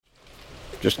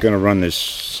Just going to run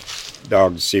this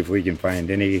dog to see if we can find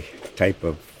any type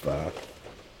of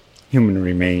human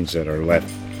remains that are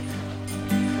left.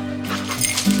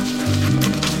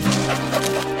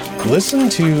 Listen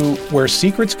to Where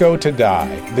Secrets Go to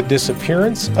Die, The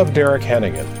Disappearance of Derek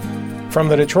Hennigan. From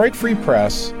the Detroit Free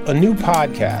Press, a new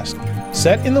podcast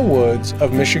set in the woods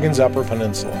of Michigan's Upper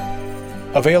Peninsula.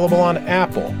 Available on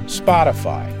Apple,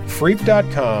 Spotify,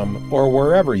 Freep.com, or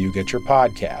wherever you get your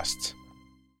podcasts.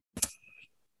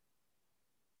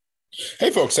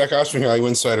 Hey folks, Zach Osterman here, IU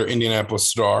Insider, Indianapolis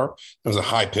Star. That was a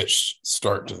high-pitched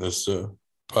start to this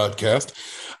podcast.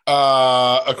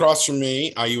 Across from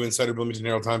me, IU Insider, Bloomington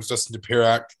Herald Times, Dustin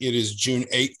Dopirak. It is June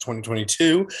 8th,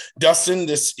 2022. Dustin,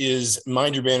 this is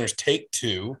Mind Your Banners Take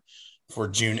 2 for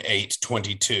June 8th,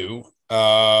 22.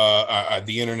 The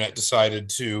internet decided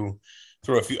to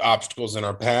throw a few obstacles in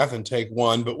our path and take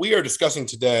one, but we are discussing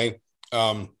today.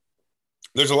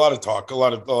 There's a lot of talk, a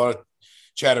lot of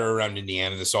chatter around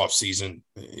Indiana this offseason.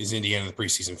 Is Indiana the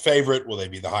preseason favorite? Will they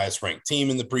be the highest ranked team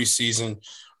in the preseason?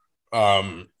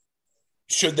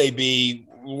 Should they be?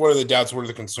 What are the doubts? What are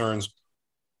the concerns?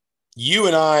 You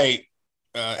and I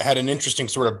had an interesting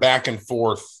sort of back and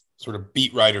forth sort of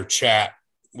beat writer chat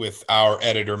with our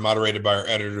editor, moderated by our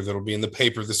editor, that'll be in the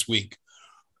paper this week.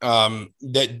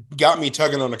 That got me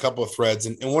tugging on a couple of threads.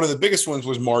 And one of the biggest ones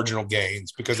was marginal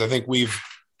gains, because I think we've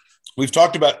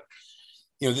talked about,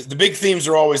 the big themes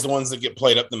are always the ones that get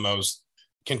played up the most.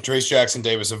 Can Trace Jackson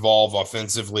Davis evolve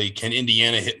offensively? Can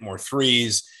Indiana hit more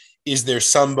threes? Is there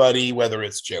somebody, whether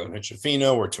it's Jalen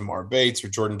Hitchafino or Tamar Bates or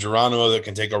Jordan Geronimo, that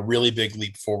can take a really big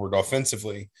leap forward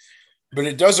offensively? But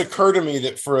it does occur to me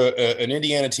that for an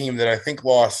Indiana team that I think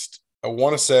lost, I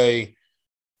want to say,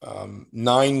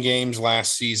 9 games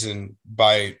last season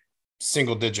by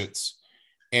single digits.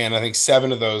 And I think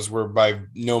 7 of those were by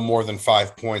no more than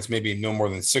 5 points, maybe no more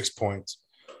than 6 points.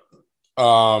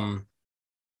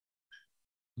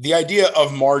 The idea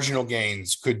of marginal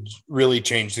gains could really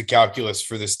change the calculus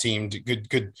for this team.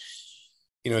 Could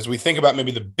as we think about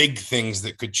maybe the big things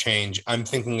that could change, I'm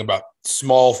thinking about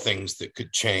small things that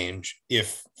could change.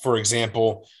 If, for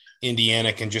example,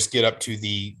 Indiana can just get up to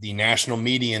the national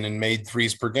median in made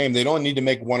threes per game, they'd only need to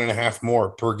make 1.5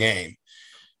 more per game.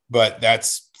 But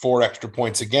that's 4 extra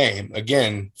points a game.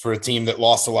 Again, for a team that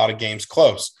lost a lot of games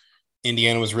close.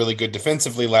 Indiana was really good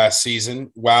defensively last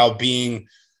season, while being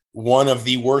one of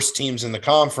the worst teams in the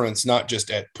conference, not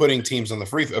just at putting opponents on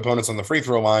the free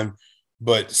throw line,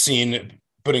 but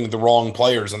putting the wrong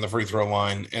players on the free throw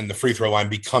line and the free throw line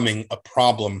becoming a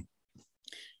problem.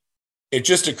 It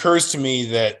just occurs to me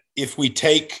that if we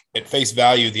take at face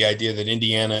value the idea that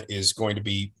Indiana is going to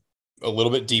be a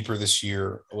little bit deeper this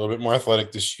year, a little bit more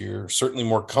athletic this year, certainly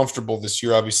more comfortable this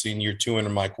year, obviously in year 2 under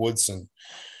Mike Woodson,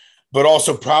 but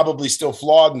also probably still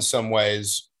flawed in some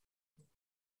ways,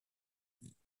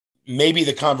 maybe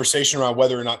the conversation around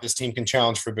whether or not this team can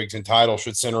challenge for a Big Ten title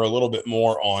should center a little bit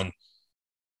more on,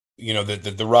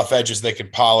 the rough edges they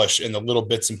could polish and the little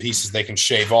bits and pieces they can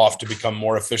shave off to become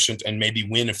more efficient and maybe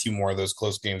win a few more of those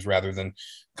close games rather than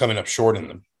coming up short in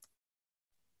them.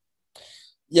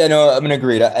 Yeah, no, I'm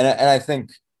agreed. And I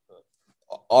think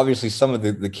obviously some of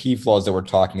the key flaws that we're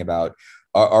talking about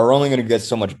are only going to get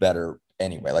so much better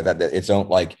anyway. Like that, it's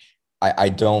like I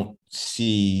don't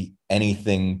see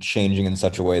anything changing in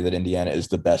such a way that Indiana is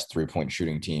the best 3-point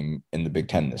shooting team in the Big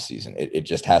Ten this season. It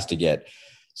just has to get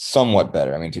somewhat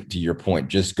better. I mean, to your point,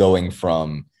 just going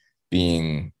from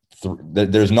being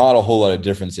there's not a whole lot of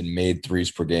difference in made threes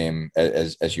per game,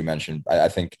 as you mentioned. I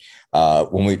think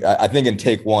I think in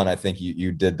take 1, I think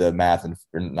you did the math, and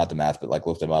not the math, but like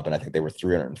looked them up, and I think they were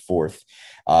 304th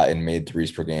in made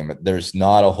threes per game. There's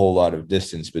not a whole lot of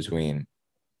distance between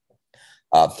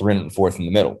 304th in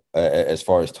the middle as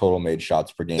far as total made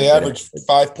shots per game. They averaged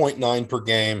 5.9 per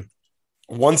game,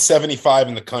 175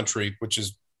 in the country, which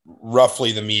is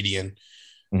roughly the median.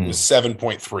 Mm-hmm. Was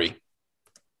 7.3.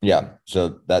 Yeah,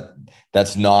 so that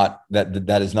is not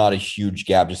a huge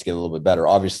gap. Just to get a little bit better.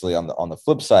 Obviously, on the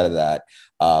flip side of that,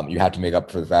 you have to make up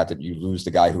for the fact that you lose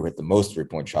the guy who hit the most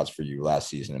 3-point shots for you last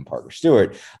season in Parker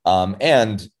Stewart.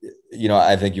 And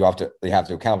I think you have to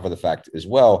account for the fact as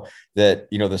well that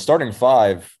the starting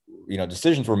 5.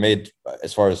 Decisions were made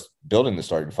as far as building the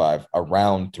starting 5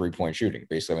 around 3-point shooting.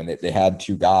 Basically, I mean, they had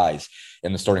 2 guys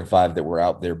in the starting 5 that were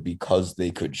out there because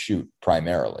they could shoot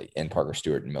primarily in Parker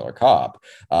Stewart and Miller Kopp,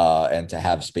 and to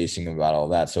have spacing about all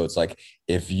that. So it's like,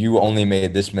 if you only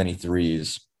made this many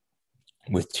threes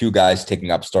with 2 guys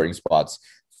taking up starting spots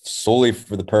solely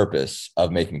for the purpose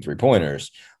of making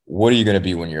 3-pointers, what are you going to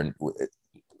be when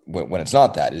when it's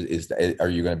not that, are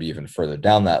you going to be even further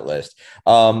down that list?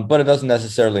 But it doesn't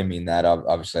necessarily mean that.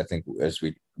 Obviously, I think as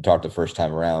we talked the first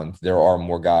time around, there are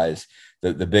more guys.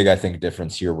 The big, I think,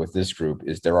 difference here with this group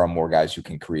is there are more guys who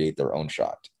can create their own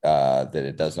shot, that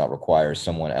it does not require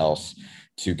someone else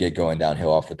to get going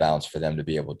downhill off the bounce for them to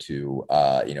be able to,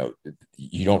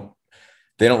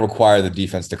 they don't require the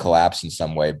defense to collapse in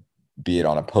some way, be it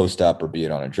on a post up or be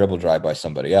it on a dribble drive by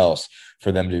somebody else,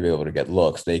 for them to be able to get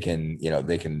looks. They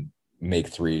can make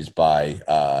threes by,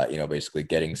 basically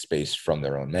getting space from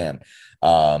their own man.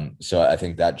 So I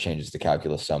think that changes the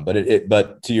calculus some,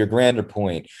 but to your grander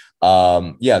point, there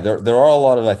are a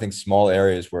lot of, I think, small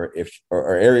areas where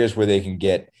areas where they can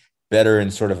get better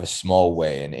in sort of a small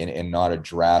way and not a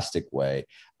drastic way.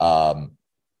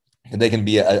 They can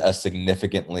be a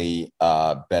significantly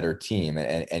better team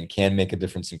and can make a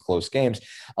difference in close games.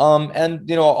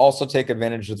 Also take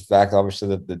advantage of the fact, obviously,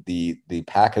 that the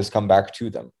pack has come back to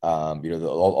them.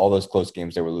 All those close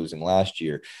games they were losing last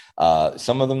year,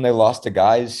 some of them they lost to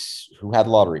guys who had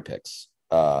lottery picks,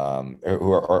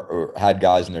 or had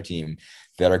guys in their team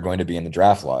that are going to be in the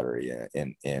draft lottery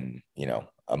in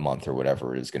a month or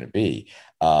whatever it is going to be.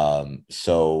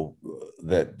 So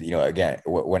that, again,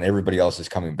 when everybody else is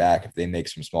coming back, if they make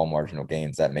some small marginal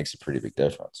gains, that makes a pretty big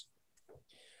difference.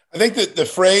 I think that the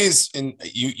phrase, and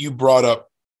you brought up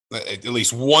at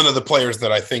least one of the players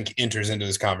that I think enters into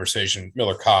this conversation,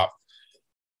 Miller Kopp,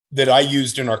 that I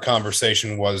used in our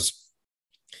conversation was,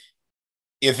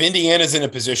 if Indiana's in a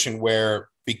position where,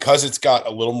 because it's got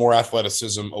a little more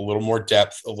athleticism, a little more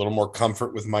depth, a little more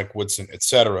comfort with Mike Woodson, et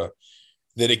cetera,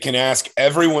 that it can ask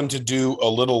everyone to do a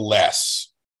little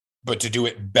less, but to do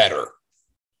it better,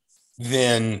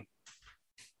 then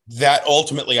that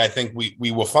ultimately, I think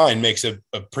we will find, makes a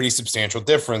pretty substantial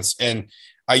difference. And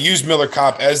I use Miller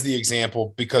Kopp as the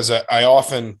example because I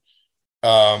often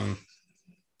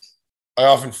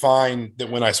find that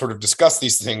when I sort of discuss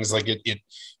these things, like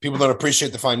people don't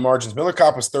appreciate the fine margins. Miller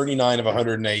Kopp was 39 of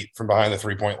 108 from behind the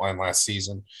 3-point line last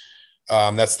season.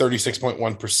 That's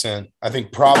 36.1%. I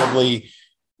think probably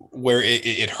where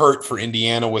it hurt for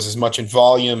Indiana was as much in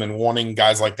volume and wanting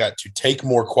guys like that to take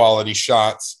more quality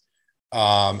shots,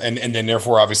 and then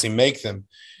therefore obviously make them.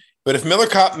 But if Miller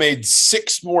Kopp made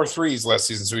 6 more threes last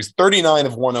season, so he's 39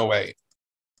 of 108.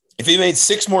 If he made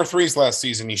 6 more threes last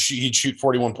season, he'd shoot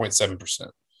 41.7%.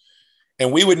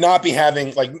 And we would not be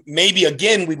having, like, maybe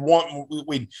again, we'd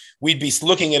be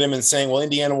looking at him and saying, well,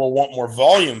 Indiana will want more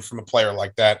volume from a player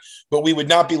like that, but we would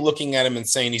not be looking at him and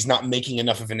saying he's not making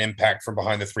enough of an impact from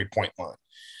behind the 3-point line.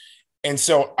 And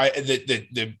so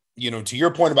to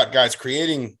your point about guys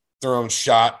creating their own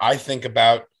shot, I think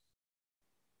about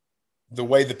the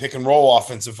way the pick and roll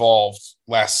offense evolved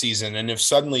last season. And if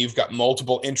suddenly you've got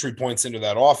multiple entry points into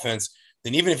that offense,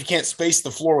 then even if you can't space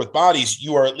the floor with bodies,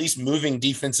 you are at least moving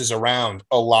defenses around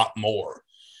a lot more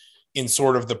in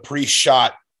sort of the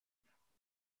pre-shot,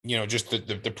 just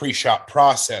the pre-shot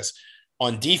process.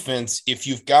 On defense, if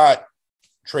you've got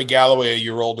Trey Galloway a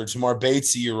year older, Tamar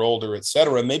Bates a year older, et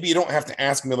cetera, maybe you don't have to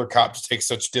ask Miller Kopp to take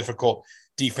such difficult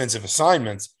defensive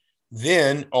assignments.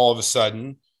 Then all of a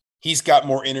sudden, he's got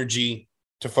more energy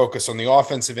to focus on the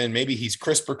offensive end. Maybe he's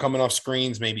crisper coming off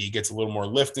screens. Maybe he gets a little more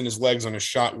lift in his legs on his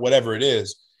shot, whatever it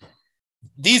is.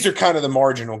 These are kind of the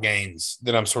marginal gains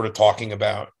that I'm sort of talking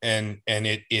about. And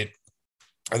I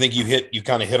think you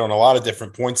kind of hit on a lot of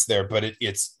different points there, but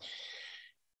it's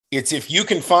if you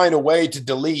can find a way to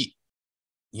delete,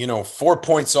 4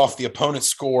 points off the opponent's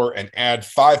score and add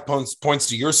 5 points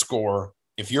to your score.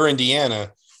 If you're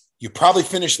Indiana, you probably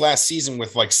finished last season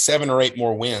with like 7 or 8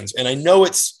 more wins. And I know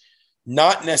it's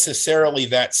not necessarily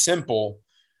that simple,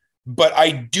 but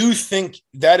I do think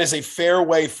that is a fair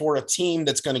way for a team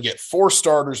that's going to get 4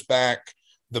 starters back,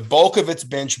 the bulk of its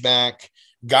bench back,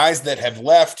 guys that have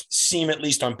left seem, at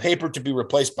least on paper, to be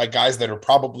replaced by guys that are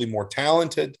probably more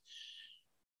talented.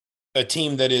 A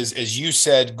team that is, as you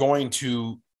said, going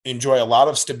to enjoy a lot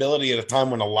of stability at a time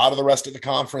when a lot of the rest of the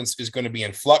conference is going to be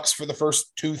in flux for the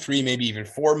first 2, 3, maybe even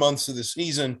 4 months of the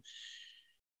season.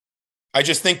 I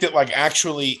just think that,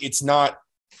 actually it's not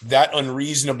that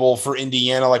unreasonable for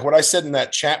Indiana. Like what I said in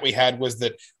that chat we had was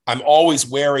that I'm always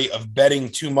wary of betting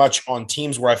too much on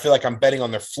teams where I feel like I'm betting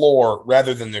on their floor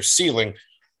rather than their ceiling.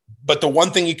 But the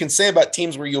one thing you can say about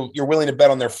teams where you're willing to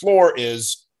bet on their floor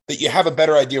is that you have a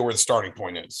better idea where the starting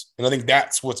point is. And I think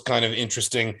that's what's kind of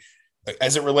interesting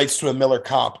as it relates to a Miller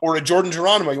Kopp or a Jordan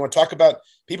Geronimo. You want to talk about,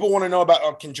 people want to know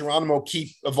about, can Geronimo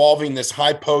keep evolving this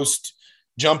high post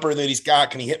jumper that he's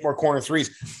got? Can he hit more corner threes?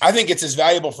 I think it's as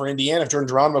valuable for Indiana if Jordan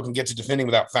Geronimo can get to defending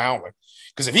without fouling.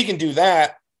 Because if he can do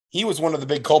that, he was one of the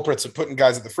big culprits of putting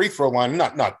guys at the free throw line,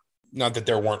 not not that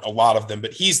there weren't a lot of them,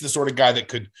 but he's the sort of guy that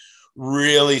could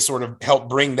really sort of help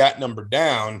bring that number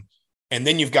down. And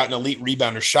then you've got an elite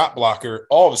rebounder, shot blocker.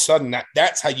 All of a sudden,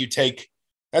 that's how you gain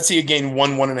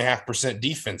 1.5%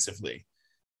 defensively.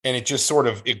 And it just sort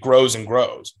of, it grows and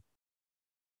grows.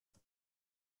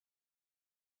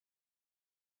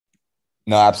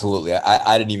 No, absolutely.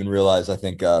 I didn't even realize, I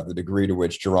think, the degree to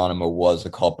which Geronimo was a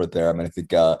culprit there. I mean, I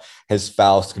think his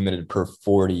fouls committed per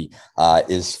 40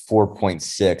 is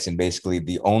 4.6. And basically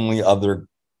the only other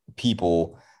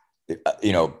people,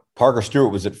 Parker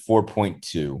Stewart was at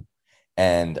 4.2.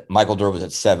 And Michael Durr was at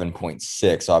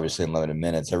 7.6, obviously in limited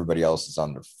minutes. Everybody else is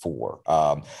under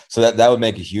 4. So that would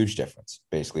make a huge difference,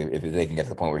 basically, if they can get to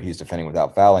the point where he's defending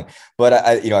without fouling. But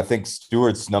I think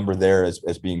Stewart's number there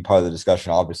as being part of the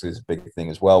discussion, obviously, is a big thing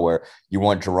as well, where you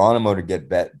want Geronimo to get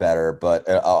better. But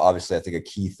obviously, I think a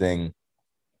key thing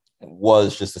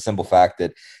was just the simple fact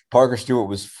that Parker Stewart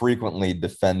was frequently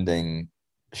defending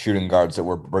shooting guards that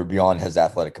were beyond his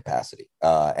athletic capacity.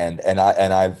 And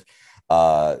I've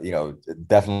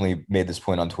definitely made this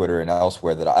point on Twitter and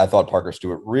elsewhere that I thought Parker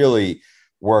Stewart really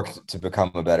worked to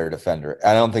become a better defender.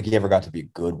 I don't think he ever got to be a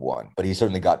good one, but he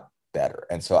certainly got better.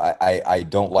 And so I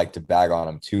don't like to bag on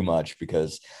him too much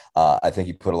because I think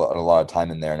he put a lot of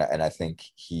time in there, and I think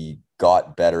he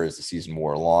got better as the season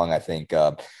wore along. I think,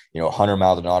 Hunter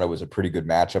Maldonado was a pretty good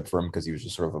matchup for him because he was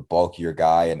just sort of a bulkier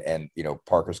guy, and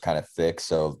Parker's kind of thick.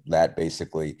 So that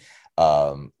basically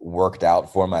worked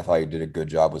out for him. I thought he did a good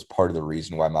job. Was part of the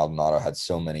reason why Maldonado had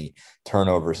so many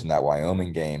turnovers in that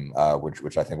Wyoming game,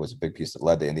 which I think was a big piece that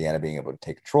led to Indiana being able to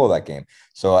take control of that game.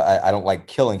 So I don't like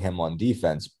killing him on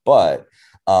defense, but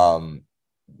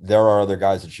there are other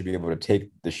guys that should be able to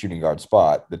take the shooting guard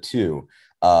spot, the two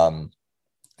that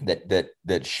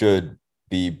should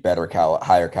be better,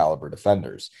 higher caliber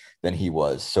defenders than he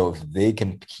was. So if they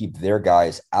can keep their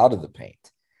guys out of the paint,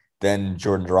 then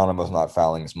Jordan Geronimo's not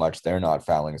fouling as much. They're not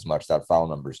fouling as much. That foul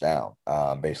number's down.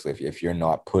 Basically, if you're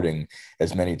not putting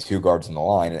as many two guards in the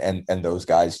line, and those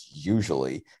guys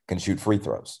usually can shoot free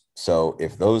throws. So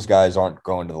if those guys aren't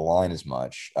going to the line as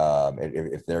much,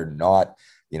 if they're not,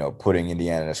 putting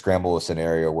Indiana in a scramble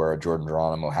scenario where Jordan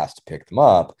Geronimo has to pick them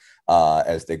up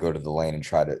as they go to the lane and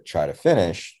try to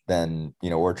finish, then,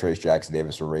 or Trace Jackson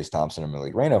Davis or Race Thompson or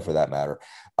Malik Reyno for that matter,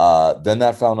 then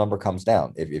that foul number comes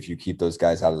down. If you keep those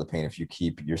guys out of the paint, if you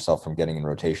keep yourself from getting in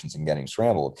rotations and getting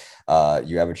scrambled,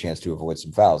 you have a chance to avoid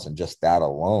some fouls. And just that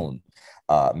alone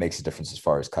makes a difference as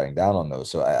far as cutting down on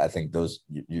those. So I think those,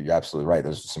 you're absolutely right.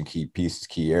 Those are some key pieces,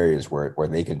 key areas where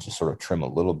they can just sort of trim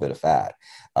a little bit of fat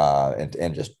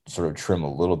and just sort of trim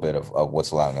a little bit of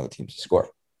what's allowing other teams to score.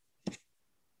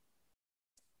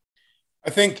 I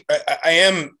think I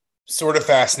am sort of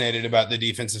fascinated about the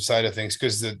defensive side of things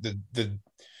because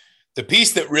the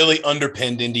piece that really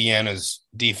underpinned Indiana's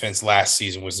defense last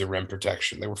season was the rim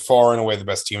protection. They were far and away the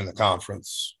best team in the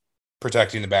conference,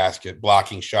 protecting the basket,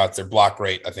 blocking shots. Their block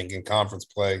rate, I think, in conference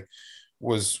play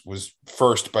was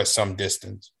first by some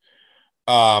distance.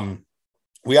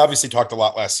 We obviously talked a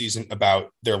lot last season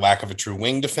about their lack of a true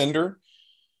wing defender.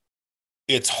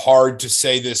 It's hard to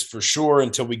say this for sure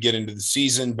until we get into the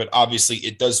season, but obviously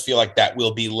it does feel like that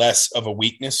will be less of a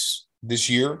weakness this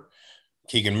year.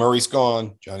 Keegan Murray's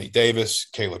gone, Johnny Davis,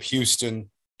 Caleb Houston,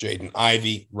 Jaden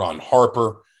Ivey, Ron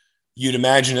Harper. You'd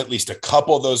imagine at least a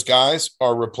couple of those guys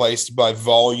are replaced by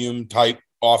volume type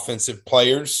offensive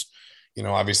players.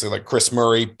 Obviously like Chris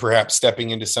Murray, perhaps stepping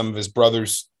into some of his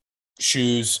brother's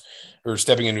shoes or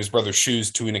stepping into his brother's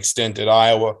shoes to an extent at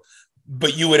Iowa.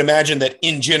 But you would imagine that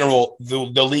in general, the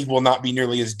league will not be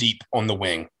nearly as deep on the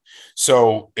wing.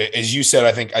 So as you said,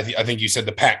 I think you said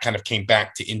the pack kind of came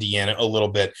back to Indiana a little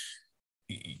bit.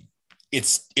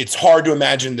 It's hard to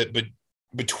imagine that, but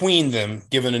between them,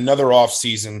 given another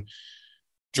offseason,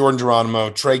 Jordan Geronimo,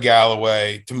 Trey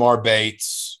Galloway, Tamar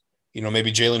Bates,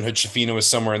 maybe Jalen Hood-Schifino is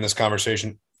somewhere in this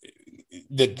conversation,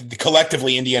 that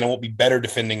collectively Indiana won't be better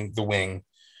defending the wing.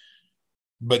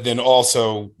 But then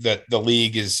also that the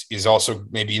league is also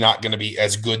maybe not going to be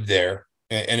as good there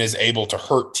and is able to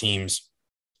hurt teams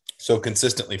so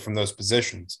consistently from those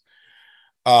positions.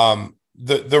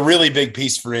 The really big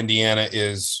piece for Indiana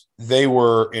is they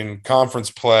were in conference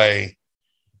play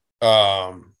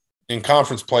alone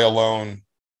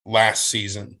last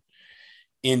season.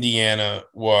 Indiana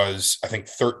was, I think,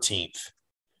 13th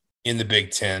in the Big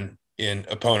Ten in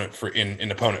opponent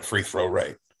free throw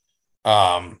rate.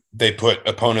 They put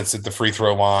opponents at the free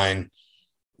throw line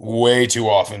way too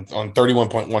often on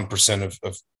 31.1%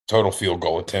 of total field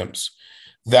goal attempts.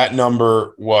 That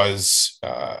number was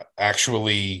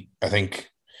actually, I think,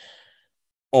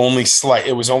 only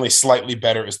slightly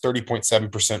better. It was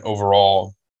 30.7%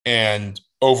 overall. And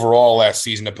overall last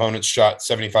season, opponents shot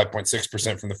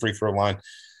 75.6% from the free throw line.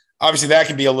 Obviously, that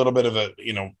can be a little bit of a,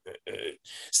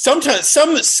 sometimes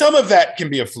some of that can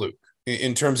be a fluke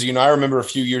in terms of, I remember a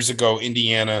few years ago,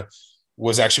 Indiana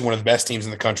was actually one of the best teams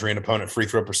in the country in opponent free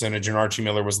throw percentage. And Archie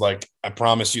Miller was like, I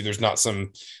promise you, there's not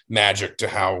some magic to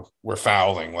how we're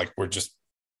fouling. Like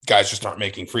guys just aren't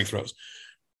making free throws.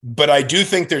 But I do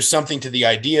think there's something to the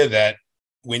idea that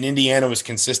when Indiana was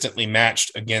consistently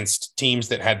matched against teams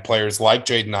that had players like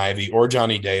Jaden Ivey or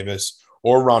Johnny Davis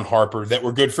or Ron Harper that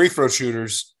were good free throw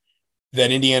shooters that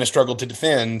Indiana struggled to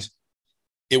defend,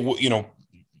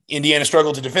 Indiana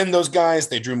struggled to defend those guys.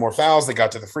 They drew more fouls. They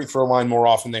got to the free throw line more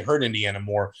often. They hurt Indiana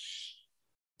more.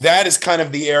 That is kind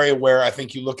of the area where I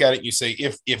think you look at it and you say,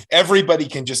 if everybody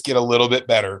can just get a little bit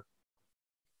better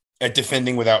at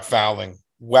defending without fouling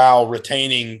while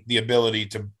retaining the ability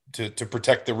to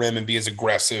protect the rim and be as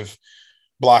aggressive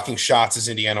blocking shots as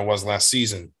Indiana was last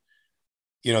season,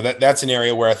 that's an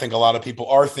area where I think a lot of people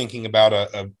are thinking about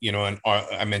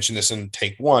I mentioned this in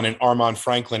take one, an Armand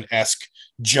Franklin-esque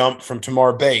jump from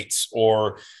Tamar Bates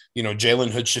or, Jalen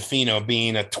Hood-Schifino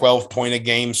being a 12-point a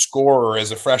game scorer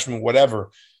as a freshman, whatever.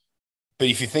 But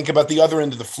if you think about the other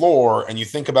end of the floor and you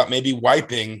think about maybe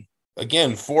wiping,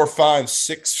 again, 4, 5,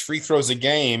 6 free throws a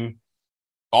game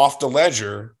off the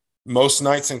ledger most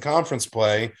nights in conference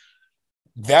play,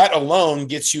 that alone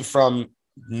gets you from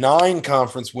 9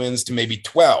 conference wins to maybe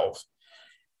 12.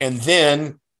 And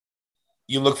then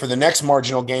you look for the next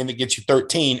marginal game that gets you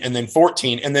 13 and then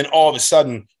 14. And then all of a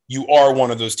sudden you are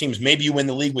one of those teams. Maybe you win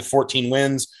the league with 14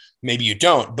 wins. Maybe you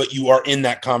don't, but you are in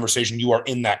that conversation. You are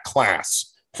in that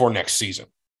class for next season.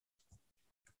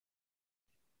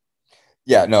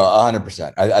 Yeah, no,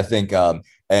 100%. I think, and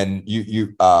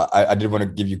I did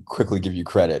want to quickly give you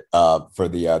credit for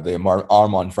the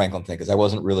Armand Franklin thing, because I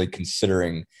wasn't really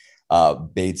considering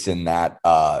Bates in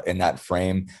that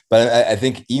frame. But I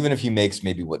think even if he makes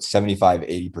maybe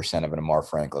 75-80% of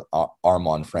an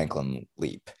Armand Franklin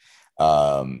leap,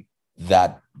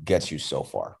 that gets you so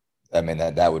far. I mean,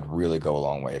 that would really go a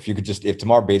long way. If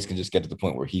Tamar Bates can just get to the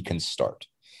point where he can start,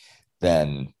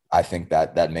 then I think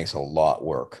that makes a lot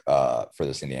work for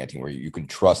this Indiana team, where you can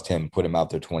trust him, put him out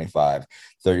there 25,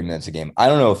 30 minutes a game. I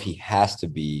don't know if he has to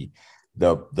be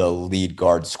the lead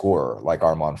guard scorer like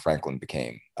Armand Franklin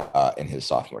became in his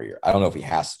sophomore year. I don't know if he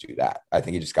has to do that. I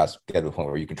think he just got to get to the point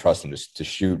where you can trust him to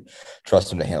shoot,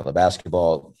 trust him to handle the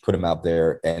basketball, put him out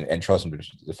there and trust him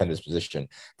to defend his position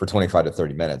for 25 to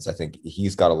 30 minutes. I think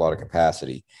he's got a lot of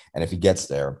capacity. And if he gets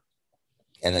there,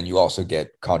 and then you also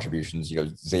get contributions,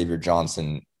 Xavier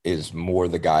Johnson is more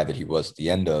the guy that he was at the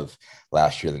end of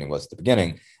last year than he was at the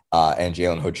beginning. And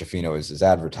Jalen Hood-Schifino is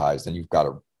advertised, and you've got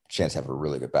a chance to have a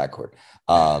really good backcourt.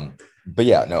 But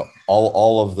yeah, no,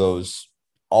 all of those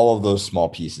small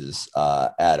pieces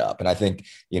add up. And I think,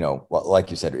 like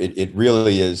you said, it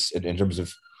really is, in terms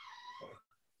of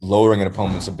lowering an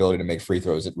opponent's ability to make free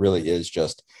throws, it really is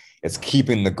just, it's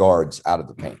keeping the guards out of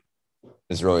the paint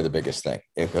is really the biggest thing.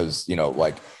 Because,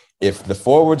 if the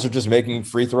forwards are just making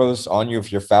free throws on you,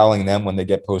 if you're fouling them when they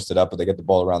get posted up or they get the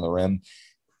ball around the rim,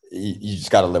 you just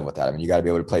got to live with that. I mean, you got to be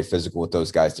able to play physical with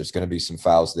those guys. There's going to be some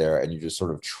fouls there, and you just sort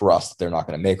of trust they're not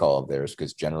going to make all of theirs,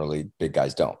 because generally big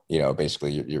guys don't.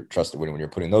 Basically you're trusted when you're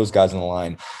putting those guys on the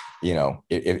line.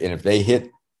 If they hit,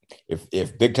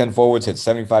 if Big Ten forwards hit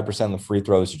 75% of the free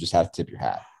throws, you just have to tip your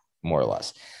hat, more or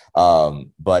less.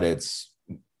 But it's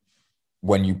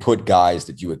when you put guys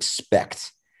that you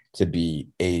expect to be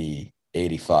 80,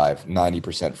 85,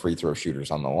 90% free throw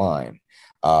shooters on the line,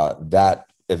 that's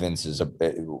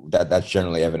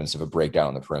generally evidence of a breakdown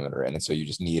on the perimeter. And so you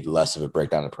just need less of a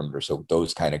breakdown on the perimeter. So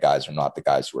those kind of guys are not the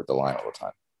guys who are at the line all the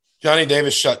time. Johnny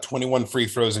Davis shot 21 free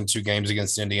throws in 2 games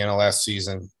against Indiana last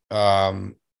season.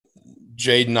 Jaden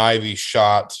Ivey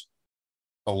shot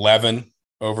 11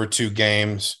 over 2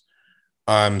 games.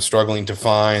 I'm struggling to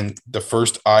find the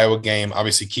first Iowa game.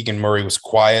 Obviously, Keegan Murray was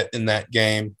quiet in that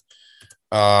game.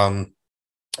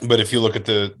 But if you look at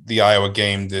the Iowa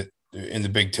game that in the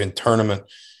Big Ten tournament,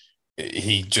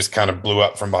 he just kind of blew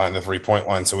up from behind the 3-point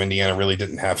line. So Indiana really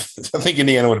didn't have – I think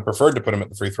Indiana would have preferred to put him at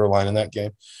the free throw line in that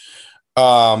game.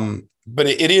 But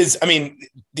it is – I mean,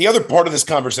 the other part of this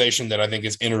conversation that I think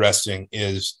is interesting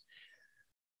is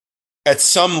at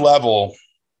some level –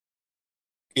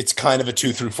 it's kind of a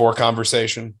 2 through 4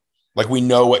 conversation. Like, we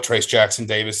know what Trace Jackson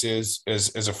Davis is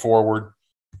as a forward.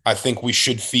 I think we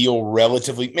should feel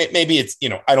relatively, maybe it's,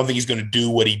 I don't think he's going to do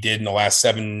what he did in the last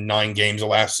 7-9 games of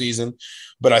last season,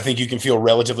 but I think you can feel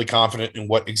relatively confident in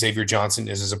what Xavier Johnson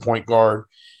is as a point guard.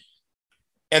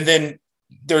 And then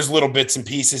there's little bits and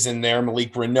pieces in there.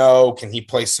 Malik Renault, can he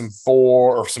play some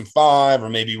 4 or some 5, or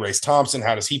maybe Race Thompson?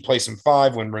 How does he play some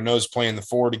 5 when Renault's playing the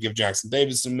 4 to give Jackson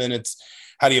Davis some minutes?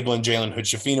 How do you blend Jalen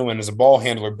Hood-Schifino in as a ball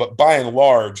handler? But by and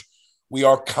large, we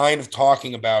are kind of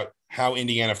talking about how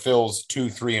Indiana fills 2,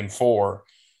 3, and 4.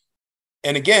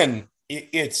 And again,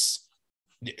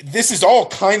 this is all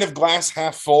kind of glass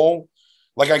half full.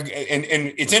 And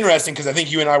it's interesting because I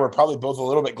think you and I were probably both a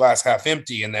little bit glass half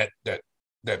empty in that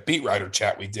beat writer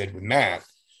chat we did with Matt.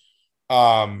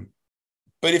 But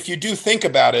if you do think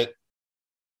about it,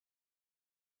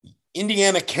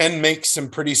 Indiana can make some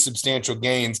pretty substantial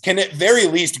gains, can at very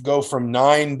least go from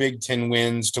 9 Big Ten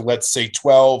wins to, let's say,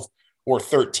 12 or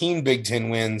 13 Big Ten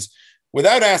wins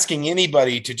without asking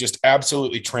anybody to just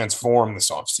absolutely transform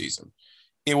this offseason.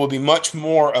 It will be much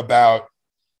more about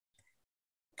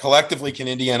collectively, can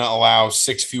Indiana allow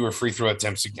 6 fewer free throw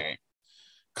attempts a game?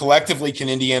 Collectively, can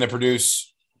Indiana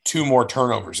produce 2 more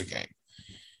turnovers a game?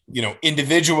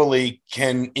 Individually,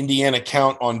 can Indiana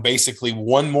count on basically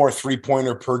 1 more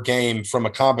 3-pointer per game from a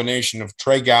combination of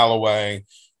Trey Galloway,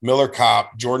 Miller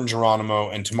Kopp, Jordan Geronimo,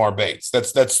 and Tamar Bates?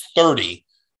 That's 30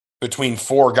 between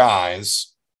 4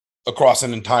 guys across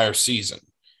an entire season.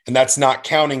 And that's not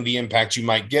counting the impact you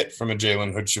might get from a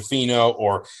Jalen Hood-Schifino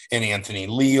or an Anthony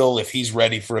Leal if he's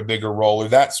ready for a bigger role or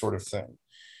that sort of thing.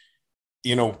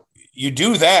 You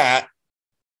do that,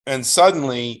 and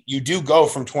suddenly you do go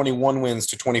from 21 wins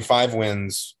to 25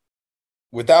 wins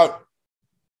without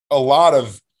a lot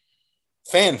of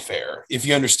fanfare, if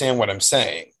you understand what I'm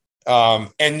saying.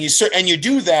 And you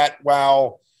do that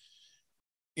while,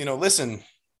 listen,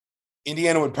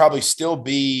 Indiana would probably still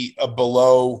be a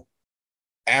below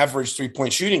average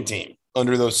 3-point shooting team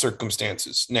under those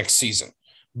circumstances next season,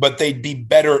 but they'd be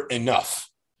better enough.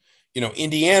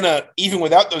 Indiana, even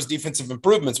without those defensive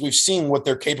improvements, we've seen what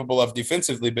they're capable of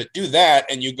defensively, but do that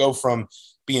and you go from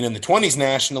being in the 20s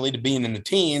nationally to being in the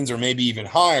teens or maybe even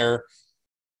higher.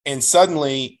 And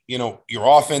suddenly, your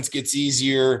offense gets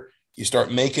easier. You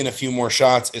start making a few more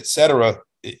shots, et cetera.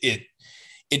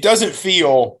 It doesn't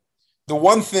feel, the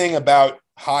one thing about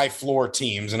high floor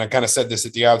teams, and I kind of said this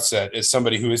at the outset as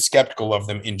somebody who is skeptical of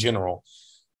them in general.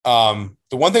 The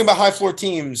one thing about high floor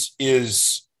teams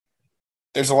is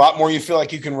there's a lot more you feel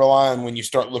like you can rely on when you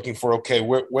start looking for, okay,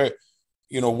 where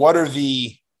what are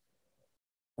the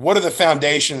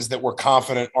foundations that we're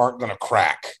confident aren't going to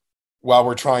crack while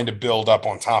we're trying to build up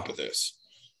on top of this.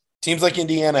 Teams like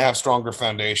Indiana have stronger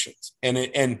foundations.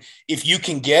 And if you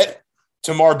can get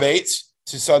Tamar Bates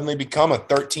to suddenly become a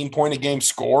 13-point a game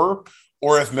scorer,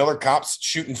 or if Miller Kopp's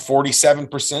shooting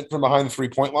 47% from behind the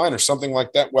 3-point line or something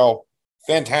like that, well,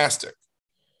 fantastic.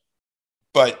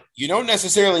 But you don't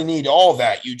necessarily need all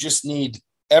that. You just need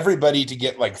everybody to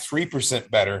get like 3%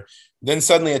 better. Then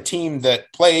suddenly a team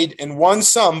that played and won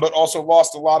some, but also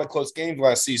lost a lot of close games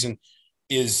last season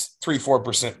is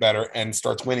 3-4% better and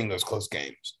starts winning those close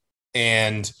games.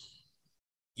 And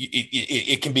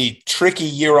it can be tricky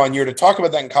year on year to talk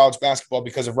about that in college basketball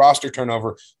because of roster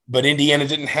turnover, but Indiana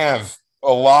didn't have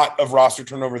a lot of roster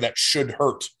turnover that should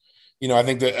hurt. I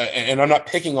think that, and I'm not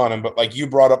picking on him, but like you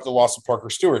brought up the loss of Parker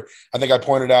Stewart. I think I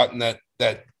pointed out in that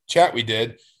chat we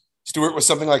did, Stewart was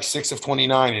something like 6 of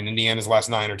 29 in Indiana's last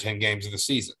 9 or 10 games of the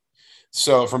season.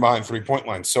 So from behind 3-point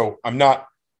line. So I'm not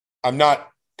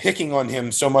picking on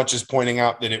him so much as pointing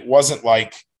out that it wasn't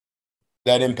like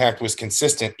that impact was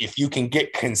consistent. If you can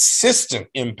get consistent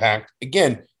impact,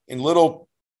 again, in little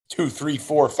 2, 3,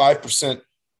 4, 5%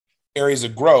 areas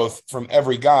of growth from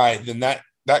every guy, then that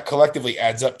collectively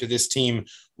adds up to this team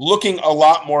looking a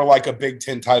lot more like a Big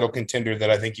Ten title contender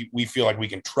that I think we feel like we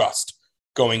can trust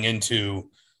going into,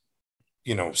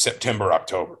 September,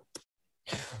 October.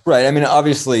 Right. I mean,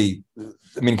 obviously,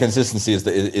 consistency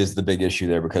is the big issue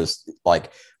there because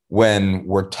like when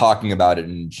we're talking about it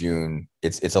in June,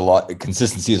 it's a lot.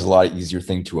 Consistency is a lot easier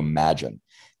thing to imagine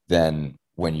than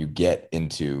when you get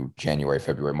into January,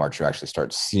 February, March, you actually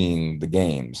start seeing the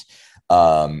games.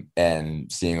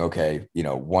 And seeing, okay,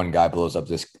 one guy blows up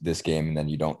this game and then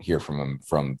you don't hear from him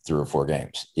from 3 or 4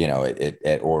 games,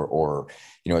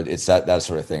 it's that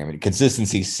sort of thing. I mean,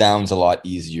 consistency sounds a lot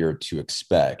easier to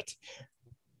expect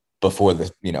before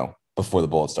the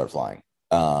bullets start flying.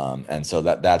 And so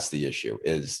that's the issue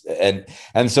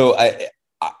and so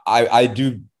I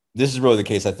do, this is really the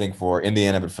case, I think, for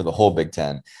Indiana, but for the whole Big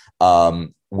Ten.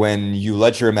 When you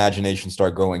let your imagination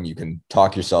start going, you can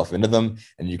talk yourself into them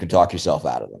and you can talk yourself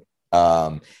out of them.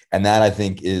 And that I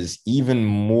think is even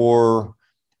more,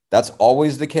 that's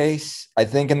always the case, I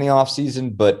think, in the off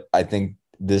season. But I think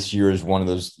this year is one of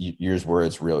those years where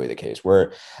it's really the case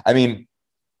where,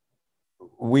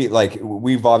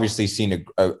 we've obviously seen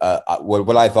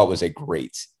what I thought was a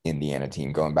great Indiana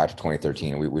team going back to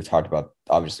 2013. We've talked about,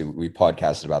 obviously we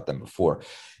podcasted about them before.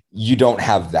 You don't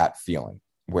have that feeling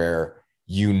where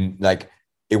it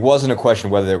wasn't a question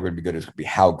of whether they were going to be good, it was going to be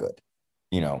how good.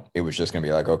 It was just going to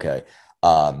be like, okay,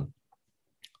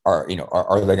 are they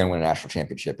going to win a national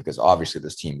championship? Because obviously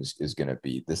this team is going to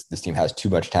be this team has too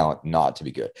much talent not to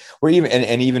be good.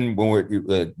 Even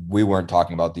when we weren't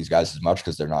talking about these guys as much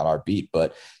because they're not our beat,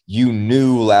 but you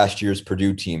knew last year's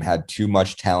Purdue team had too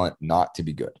much talent not to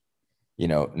be good,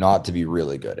 not to be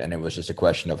really good. And it was just a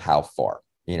question of how far,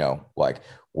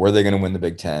 were they going to win the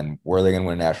Big Ten? Were they going to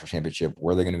win a national championship?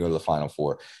 Were they going to go to the Final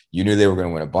Four? You knew they were going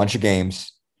to win a bunch of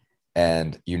games.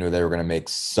 And you knew they were going to make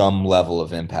some level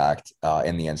of impact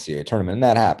in the NCAA tournament. And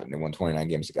that happened. They won 29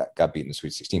 games, got beat in the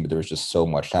Sweet 16, but there was just so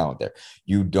much talent there.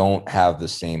 You don't have the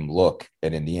same look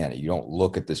at Indiana. You don't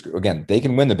look at this group. Again, they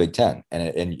can win the Big Ten.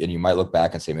 And you might look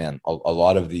back and say, man, a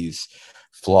lot of these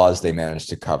flaws they managed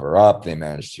to cover up. They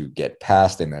managed to get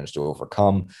past. They managed to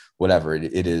overcome. Whatever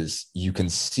it is, you can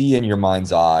see in your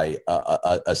mind's eye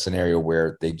a scenario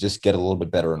where they just get a little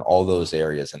bit better in all those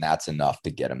areas, and that's enough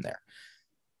to get them there.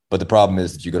 But the problem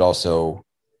is that you could also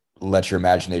let your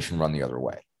imagination run the other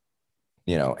way,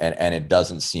 and it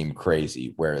doesn't seem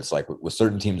crazy where it's like with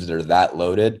certain teams that are that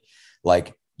loaded,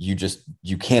 like you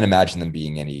can't imagine them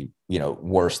being any,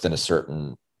 worse than a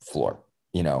certain floor,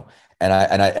 and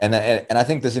I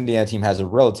think this Indiana team has a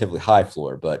relatively high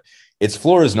floor, but its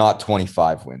floor is not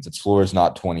 25 wins. Its floor is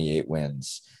not 28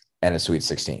 wins and a Sweet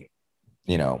 16,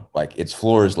 its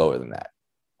floor is lower than that.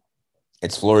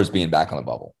 Its floor is being back on the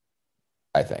bubble.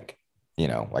 I think, I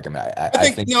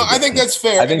think that's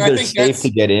fair. I think they're safe to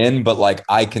get in, but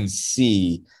I can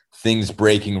see things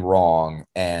breaking wrong,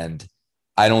 and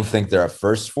I don't think they're a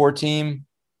first four team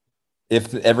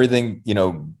if everything,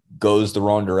 goes the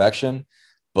wrong direction,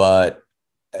 but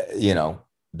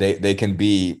they can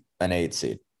be an 8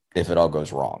 seed if it all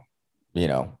goes wrong,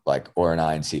 or a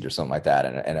 9 seed or something like that.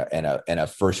 And a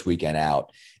first weekend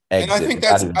out exit.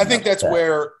 And I think that's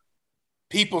where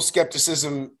people's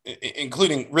skepticism,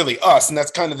 including really us, and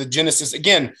that's kind of the genesis.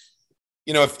 Again,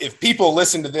 if people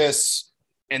listen to this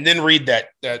and then read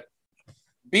that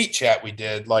beat chat we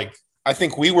did, I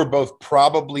think we were both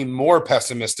probably more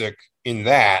pessimistic in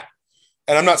that.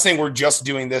 And I'm not saying we're just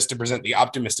doing this to present the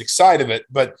optimistic side of it,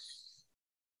 but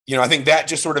I think that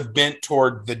just sort of bent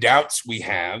toward the doubts we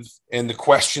have and the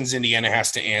questions Indiana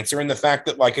has to answer, and the fact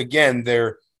that, again,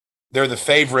 they're the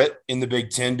favorite in the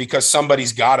Big Ten because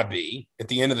somebody's got to be. At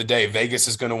the end of the day, Vegas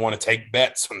is going to want to take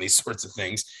bets on these sorts of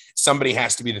things. Somebody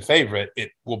has to be the favorite.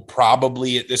 It will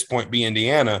probably at this point be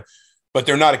Indiana, but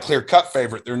they're not a clear-cut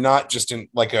favorite. They're not just in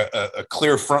a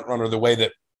clear front runner the way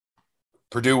that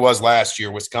Purdue was last year.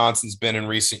 Wisconsin's been in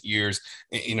recent years.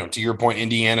 To your point,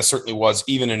 Indiana certainly was,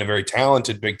 even in a very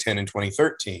talented Big Ten in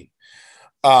 2013.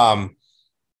 But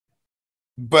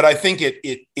I think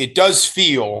it does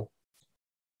feel,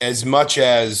 as much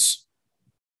as,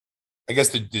 I guess,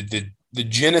 the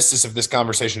genesis of this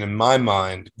conversation in my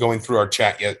mind, going through our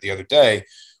chat the other day,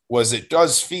 was it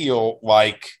does feel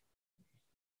like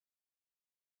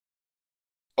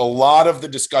a lot of the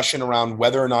discussion around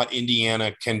whether or not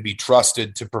Indiana can be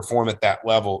trusted to perform at that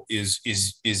level is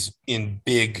in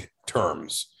big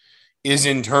terms, is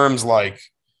in terms like,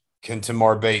 can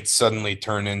Tamar Bates suddenly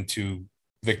turn into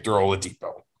Victor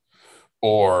Oladipo?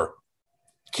 Or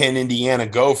can Indiana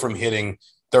go from hitting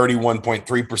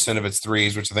 31.3% of its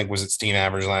threes, which I think was its team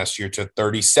average last year, to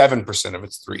 37% of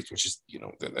its threes, which is,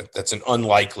 that's an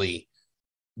unlikely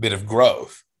bit of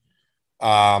growth.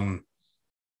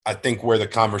 I think where the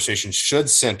conversation should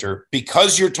center,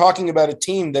 because you're talking about a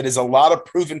team that is a lot of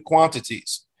proven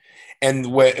quantities,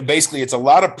 and basically it's a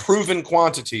lot of proven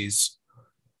quantities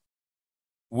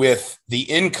with the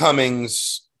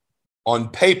incomings on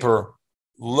paper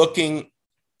looking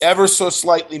ever so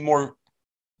slightly more,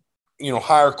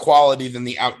 higher quality than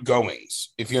the outgoings,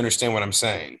 if you understand what I'm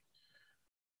saying,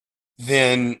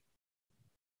 then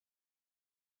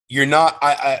you're not,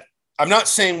 I'm not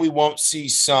saying we won't see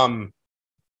some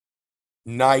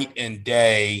night and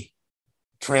day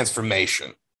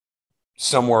transformation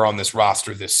somewhere on this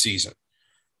roster this season.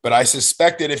 But I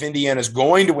suspect that if Indiana is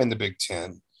going to win the Big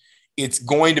Ten, it's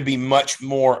going to be much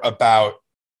more about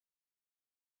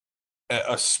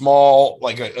a small,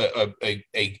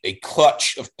 a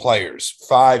clutch of players,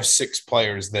 5-6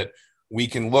 players that we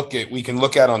can look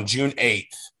at on June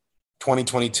 8th,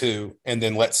 2022, and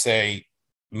then let's say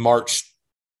March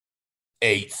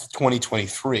 8th,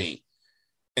 2023,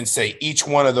 and say each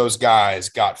one of those guys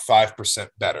got 5%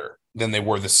 better than they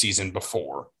were the season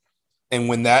before. And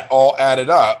when that all added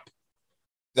up,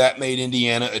 that made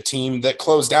Indiana a team that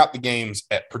closed out the games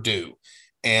at Purdue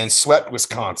and swept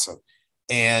Wisconsin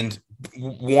and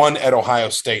won at Ohio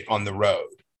State on the road.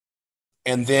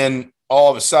 And then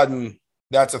all of a sudden,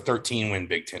 that's a 13-win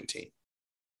Big Ten team.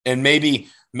 And maybe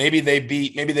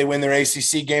they win their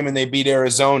ACC game and they beat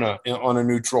Arizona on a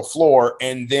neutral floor.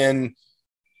 And then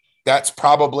that's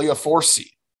probably a 4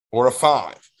 seed or a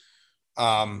 5.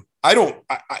 I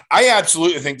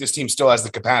absolutely think this team still has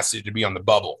the capacity to be on the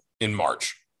bubble in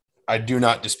March. I do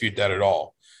not dispute that at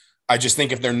all. I just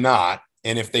think if they're not,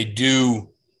 and if they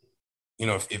do,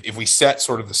 if we set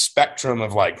sort of the spectrum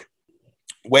of like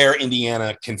where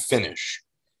Indiana can finish,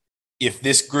 if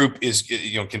this group is,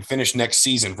 can finish next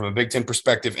season from a Big Ten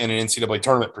perspective and an NCAA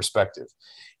tournament perspective,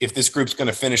 if this group's going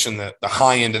to finish in the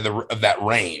high end of that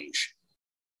range,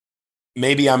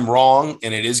 maybe I'm wrong,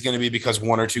 and it is going to be because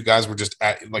one or two guys were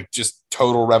just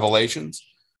total revelations.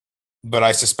 But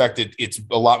I suspect it's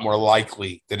a lot more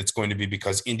likely that it's going to be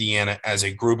because Indiana, as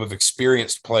a group of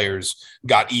experienced players,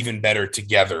 got even better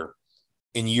together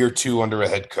in year 2 under a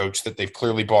head coach that they've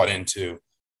clearly bought into,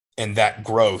 and that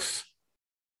growth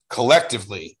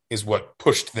collectively is what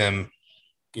pushed them,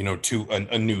 to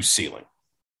a new ceiling.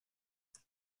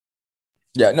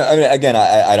 Yeah, no, I mean, again,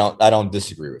 I don't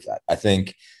disagree with that. I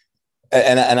think.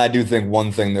 And I do think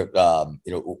one thing that,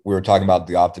 we were talking about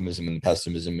the optimism and the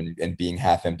pessimism and being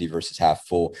half empty versus half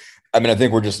full. I mean, I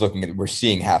think we're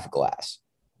seeing half a glass,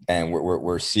 and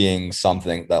we're seeing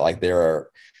something that like it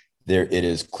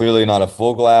is clearly not a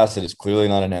full glass. It is clearly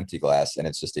not an empty glass. And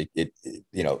it's just,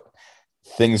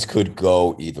 things could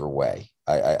go either way.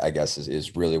 I guess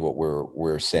is really what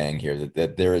we're saying here,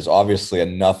 that there is obviously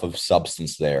enough of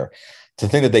substance there to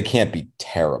think that they can't be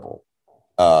terrible.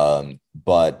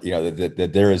 But that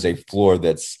there is a floor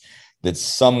that's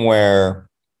somewhere.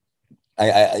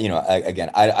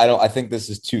 I think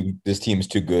this team is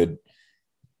too good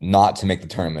not to make the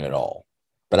tournament at all.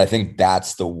 But I think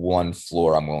that's the one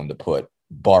floor I'm willing to put,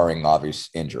 barring obvious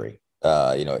injury.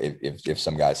 If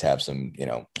some guys have some,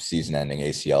 season-ending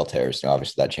ACL tears,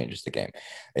 obviously that changes the game.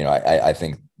 I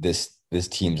think this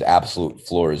team's absolute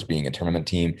floor is being a tournament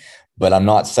team, but I'm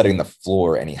not setting the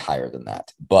floor any higher than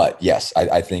that. But yes,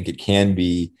 I think it can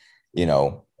be,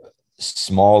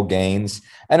 small gains.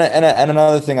 And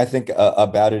another thing I think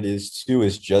about it is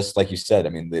just like you said. I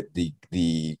mean,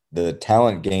 the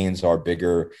talent gains are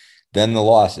bigger than the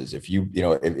losses. If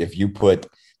you put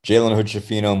Jalen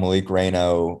Hood-Schifino, Malik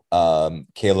Reyno,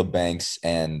 Caleb Banks,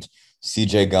 and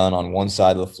CJ Gunn on one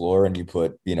side of the floor, and you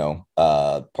put,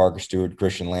 Parker Stewart,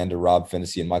 Christian Lander, Rob Finney,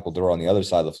 and Michael Dora on the other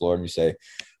side of the floor, and you say,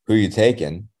 who are you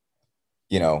taking?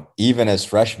 Even as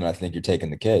freshmen, I think you're taking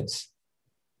the kids,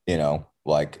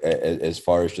 as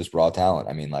far as just raw talent.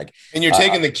 I mean, and you're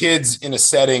taking the kids in a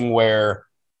setting where,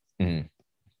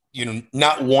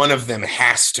 not one of them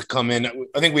has to come in.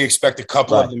 I think we expect a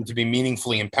couple of them to be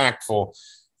meaningfully impactful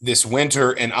this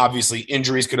winter, and obviously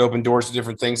injuries could open doors to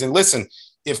different things. And listen,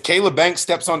 if Caleb Banks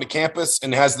steps onto campus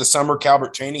and has the summer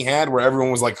Calbert Chaney had, where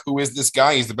everyone was like, who is this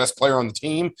guy? He's the best player on the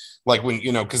team. Like when,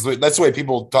 because that's the way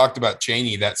people talked about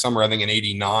Chaney that summer, I think in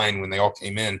 '89 when they all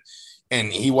came in,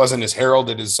 and he wasn't as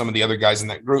heralded as some of the other guys in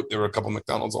that group. There were a couple of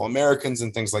McDonald's All-Americans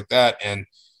and things like that. And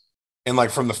like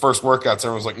from the first workouts,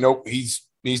 everyone was like, nope, he's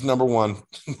number one.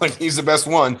 Like he's the best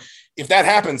one. If that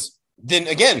happens, then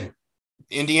again,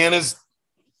 Indiana's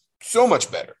so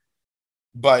much better.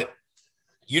 But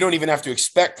you don't even have to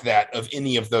expect that of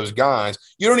any of those guys.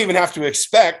 You don't even have to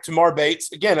expect Tamar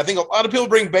Bates. Again, I think a lot of people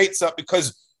bring Bates up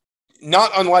because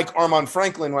not unlike Armaan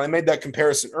Franklin, when I made that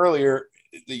comparison earlier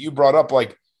that you brought up,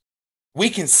 like we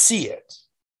can see it.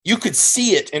 You could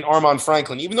see it in Armaan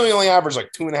Franklin, even though he only averaged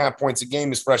like 2.5 points a game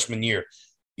his freshman year.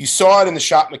 You saw it in the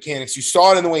shot mechanics. You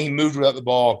saw it in the way he moved without the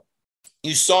ball.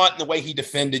 You saw it in the way he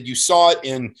defended. You saw it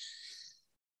in,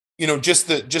 just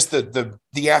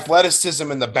the athleticism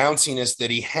and the bounciness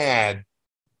that he had,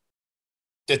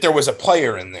 that there was a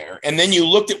player in there. And then you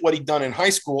looked at what he'd done in high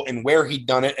school and where he'd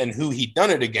done it and who he'd done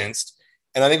it against.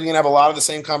 And I think we can have a lot of the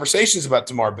same conversations about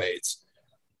Tamar Bates.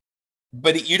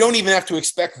 But you don't even have to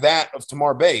expect that of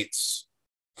Tamar Bates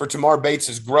for Tamar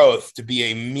Bates' growth to be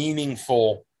a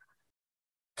meaningful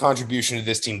contribution to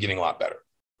this team getting a lot better.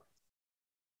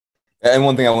 And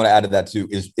one thing I want to add to that too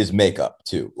is makeup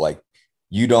too.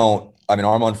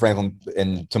 Armaan Franklin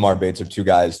and Tamar Bates are two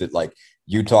guys that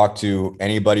you talk to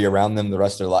anybody around them the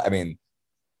rest of their life.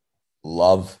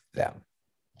 Love them,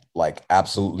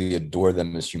 absolutely adore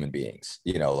them as human beings.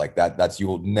 That's you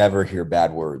will never hear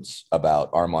bad words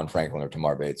about Armaan Franklin or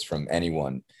Tamar Bates from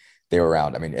anyone they were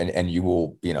around. And you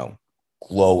will,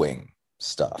 glowing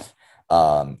stuff.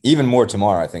 Even more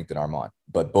Tamar, I think, than Armaan,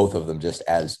 but both of them just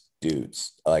as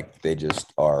dudes. Like they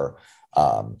just are.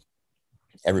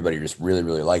 Everybody just really,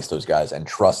 really likes those guys and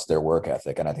trusts their work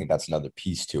ethic. And I think that's another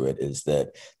piece to it, is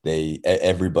that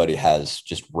everybody has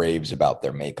just raves about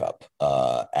their makeup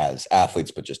as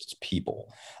athletes, but just as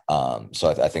people. So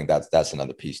I think that's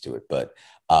another piece to it. But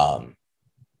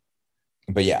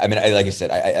yeah, I mean, like I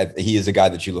said, he is a guy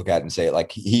that you look at and say,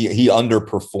 like, he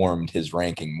underperformed his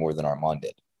ranking more than Armand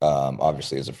did,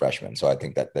 obviously, as a freshman. So I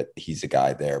think that he's a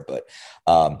guy there. But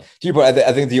to your point,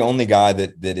 I think the only guy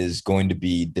that is going to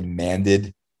be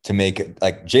demanded to make it,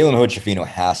 like, Jalen Hood-Schifino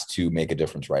has to make a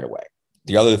difference right away.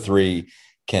 The other three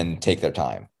can take their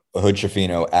time.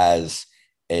 Hood-Schifino as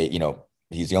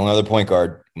he's the only other point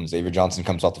guard. When Xavier Johnson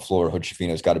comes off the floor,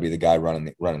 Hood-Schifino's got to be the guy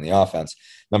running the offense.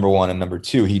 Number one. And number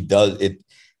two, he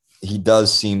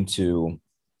does seem to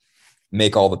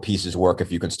make all the pieces work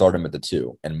if you can start him at the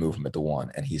 2 and move him at the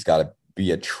 1. And he's got to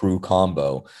be a true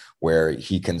combo where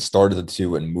he can start at the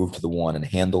 2 and move to the 1 and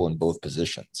handle in both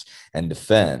positions and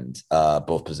defend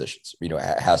both positions.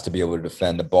 Has to be able to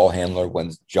defend a ball handler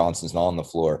when Johnson's not on the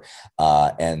floor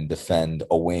and defend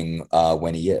a wing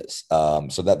when he is.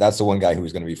 So that's the one guy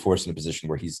who's going to be forced in a position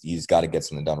where he's got to get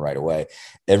something done right away.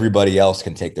 Everybody else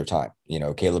can take their time.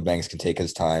 Caleb Banks can take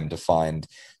his time to find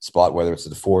spot, whether it's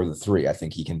the 4 or the 3. I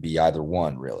think he can be either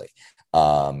one, really.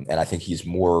 And I think he's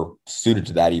more suited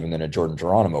to that even than a Jordan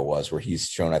Geronimo was, where he's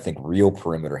shown, I think, real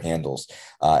perimeter handles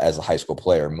as a high school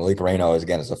player. Malik Reno is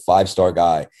a 5-star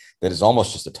guy that is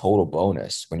almost just a total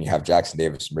bonus when you have Jackson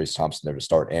Davis and Brace Thompson there to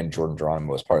start, and Jordan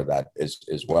Geronimo as part of that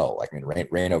as well. Like, I mean,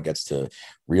 Reno gets to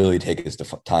really take his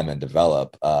time and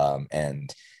develop,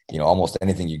 and almost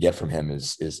anything you get from him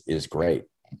is great.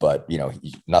 But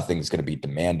nothing's going to be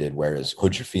demanded. Whereas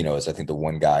Hood-Schifino is, I think, the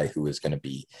one guy who is going to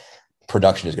be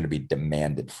production is going to be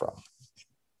demanded from.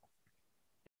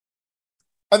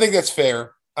 I think that's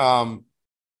fair.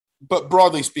 But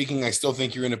broadly speaking, I still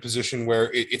think you're in a position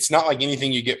where it's not like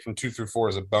anything you get from 2 through 4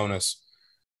 is a bonus,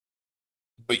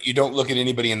 but you don't look at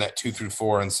anybody in that 2 through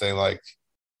 4 and say, like,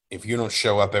 if you don't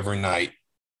show up every night,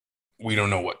 we don't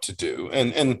know what to do.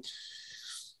 And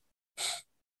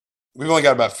we've only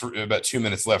got about 2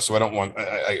 minutes left, so I don't want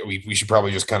we should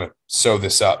probably just kind of sew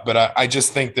this up. But I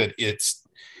just think that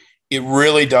it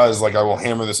really does, like, I will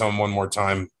hammer this on one more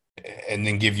time and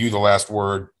then give you the last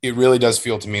word. It really does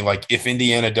feel to me like if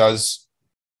Indiana does,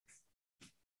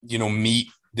 meet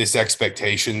this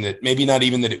expectation, that maybe not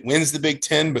even that it wins the Big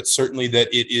Ten, but certainly that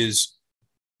it is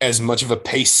as much of a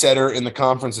pace setter in the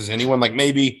conference as anyone. Like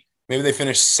maybe they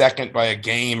finish second by a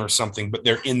game or something, but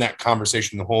they're in that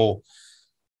conversation the whole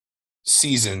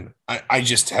season. I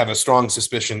just have a strong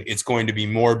suspicion it's going to be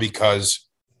more because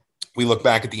we look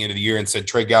back at the end of the year and said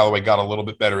Trey Galloway got a little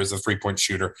bit better as a 3-point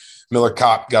shooter. Miller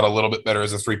Kopp got a little bit better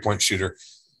as a 3-point shooter.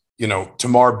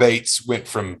 Tamar Bates went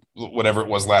from whatever it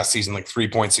was last season, like 3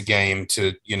 points a game,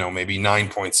 to, maybe 9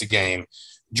 points a game.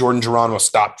 Jordan Geronimo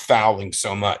stopped fouling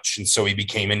so much, and so he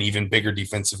became an even bigger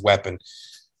defensive weapon.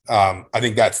 I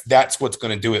think that's what's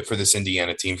going to do it for this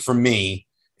Indiana team, for me.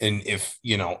 And if,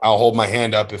 I'll hold my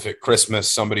hand up if at Christmas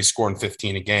somebody's scoring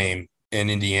 15 a game and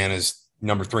Indiana's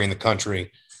number 3 in the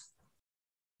country,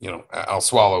 I'll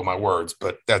swallow my words,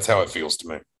 but that's how it feels to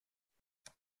me.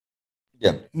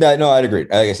 Yeah, no, I'd agree.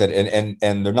 Like I said,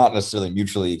 and they're not necessarily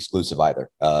mutually exclusive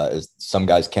either. As some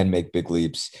guys can make big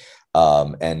leaps,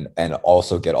 and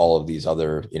also get all of these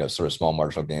other, sort of small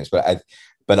marginal gains. But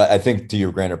I think, to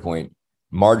your grander point,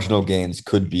 marginal gains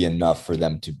could be enough for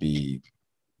them to be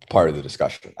part of the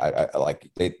discussion. I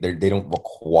like they don't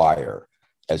require,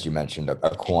 as you mentioned,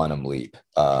 a quantum leap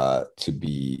to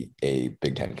be a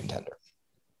Big Ten contender.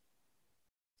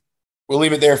 We'll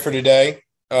leave it there for today.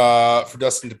 For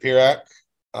Dustin Dopirak,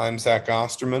 I'm Zach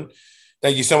Osterman.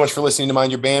 Thank you so much for listening to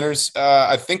Mind Your Banners.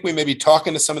 I think we may be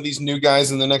talking to some of these new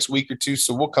guys in the next week or two,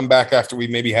 so we'll come back after we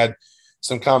maybe had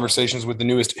some conversations with the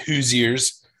newest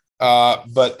Hoosiers.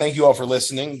 But thank you all for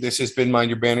listening. This has been Mind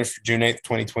Your Banners for June 8th,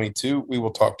 2022. We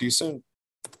will talk to you soon.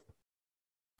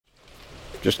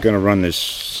 Just going to run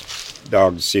this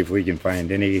dog to see if we can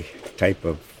find any type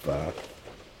of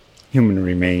human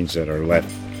remains that are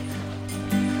left.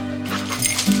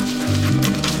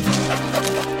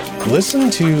 Listen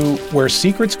to Where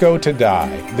Secrets Go to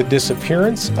Die, The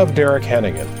Disappearance of Derek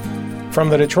Hennigan. From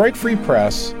the Detroit Free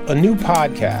Press, a new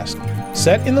podcast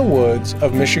set in the woods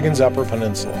of Michigan's Upper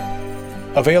Peninsula.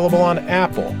 Available on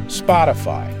Apple,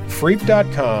 Spotify,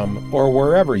 Freep.com, or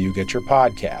wherever you get your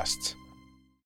podcasts.